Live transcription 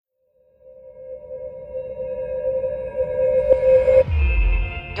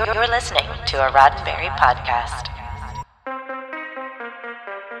You're listening to a Roddenberry podcast.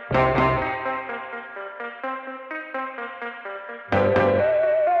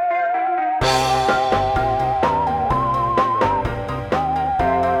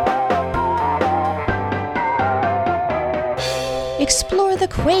 Explore the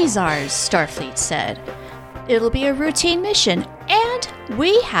quasars, Starfleet said. It'll be a routine mission, and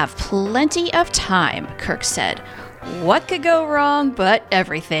we have plenty of time, Kirk said. What could go wrong but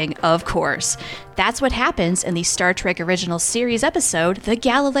everything, of course. That's what happens in the Star Trek Original Series episode, The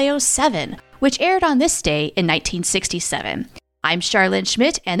Galileo 7, which aired on this day in 1967. I'm Charlene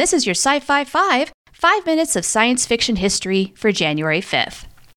Schmidt, and this is your Sci-Fi 5 minutes of science fiction history for January 5th.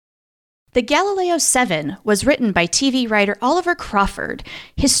 The Galileo 7 was written by TV writer Oliver Crawford.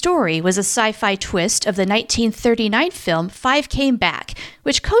 His story was a sci-fi twist of the 1939 film Five Came Back,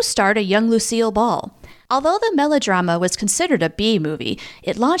 which co-starred a young Lucille Ball. Although the melodrama was considered a B-movie,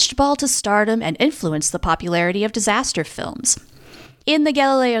 it launched Ball to stardom and influenced the popularity of disaster films. In the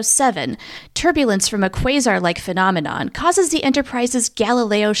Galileo 7, turbulence from a quasar-like phenomenon causes the Enterprise's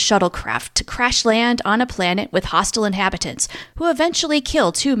Galileo shuttlecraft to crash land on a planet with hostile inhabitants, who eventually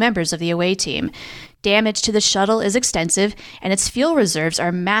kill 2 members of the away team. Damage to the shuttle is extensive, and its fuel reserves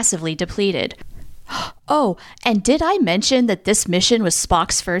are massively depleted. Oh, and did I mention that this mission was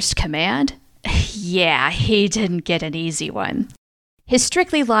Spock's first command? Yeah, he didn't get an easy one. His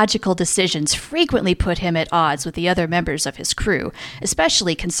strictly logical decisions frequently put him at odds with the other members of his crew,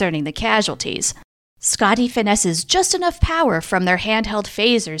 especially concerning the casualties. Scotty finesses just enough power from their handheld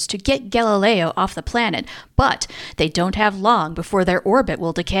phasers to get Galileo off the planet, but they don't have long before their orbit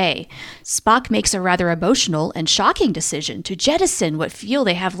will decay. Spock makes a rather emotional and shocking decision to jettison what fuel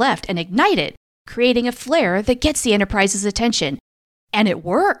they have left and ignite it, creating a flare that gets the Enterprise's attention. And it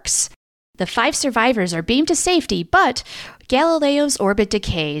works! The 5 survivors are beamed to safety, but Galileo's orbit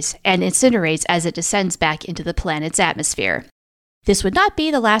decays and incinerates as it descends back into the planet's atmosphere. This would not be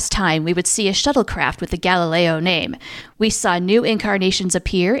the last time we would see a shuttlecraft with the Galileo name. We saw new incarnations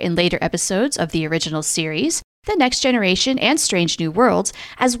appear in later episodes of the original series, The Next Generation and Strange New Worlds,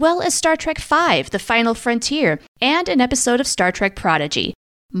 as well as Star Trek V, The Final Frontier, and an episode of Star Trek Prodigy.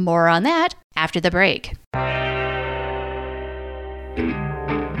 More on that after the break.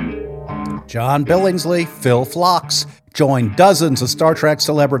 John Billingsley, Phil Phlox. Join dozens of Star Trek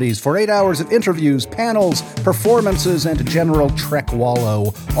celebrities for 8 hours of interviews, panels, performances, and general Trek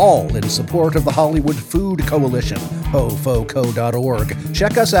wallow, all in support of the Hollywood Food Coalition, hofoco.org.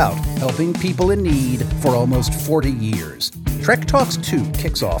 Check us out, helping people in need for almost 40 years. Trek Talks 2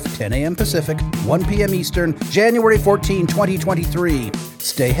 kicks off 10 a.m. Pacific, 1 p.m. Eastern, January 14, 2023.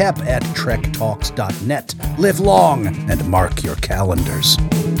 Stay hep at trektalks.net. Live long and mark your calendars.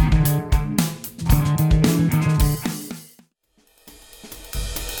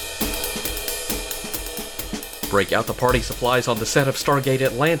 Break out the party supplies on the set of Stargate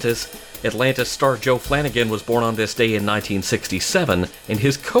Atlantis. Atlantis star Joe Flanagan was born on this day in 1967, and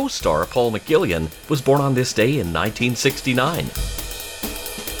his co-star Paul McGillion was born on this day in 1969.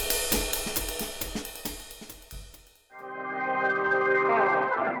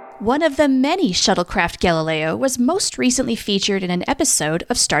 One of the many shuttlecraft Galileo was most recently featured in an episode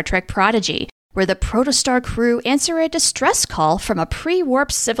of Star Trek Prodigy, where the Protostar crew answer a distress call from a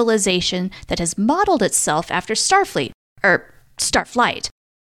pre-warp civilization that has modeled itself after Starfleet, Starflight.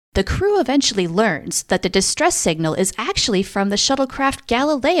 The crew eventually learns that the distress signal is actually from the shuttlecraft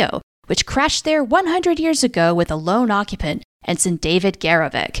Galileo, which crashed there 100 years ago with a lone occupant, Ensign David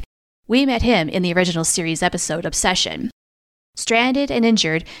Garavik. We met him in the original series episode Obsession. Stranded and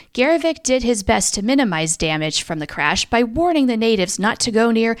injured, Garavik did his best to minimize damage from the crash by warning the natives not to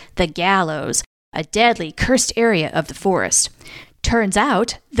go near the Gallows, a deadly, cursed area of the forest. Turns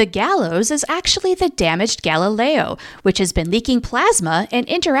out, the Gallows is actually the damaged Galileo, which has been leaking plasma and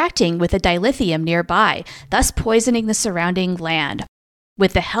interacting with the dilithium nearby, thus poisoning the surrounding land.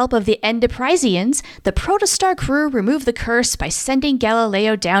 With the help of the Enterprisians, the Protostar crew remove the curse by sending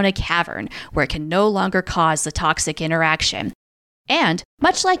Galileo down a cavern, where it can no longer cause the toxic interaction. And,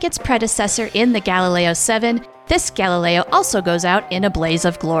 much like its predecessor in the Galileo 7, this Galileo also goes out in a blaze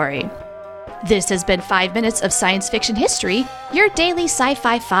of glory. This has been 5 minutes of science fiction history, your daily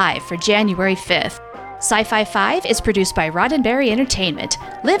Sci-Fi 5 for January 5th. Sci-Fi 5 is produced by Roddenberry Entertainment.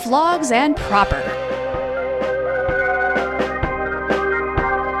 Live logs and proper.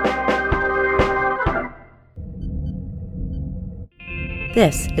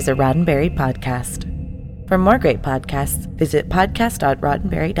 This is a Roddenberry podcast. For more great podcasts, visit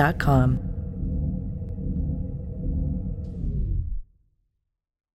podcast.roddenberry.com.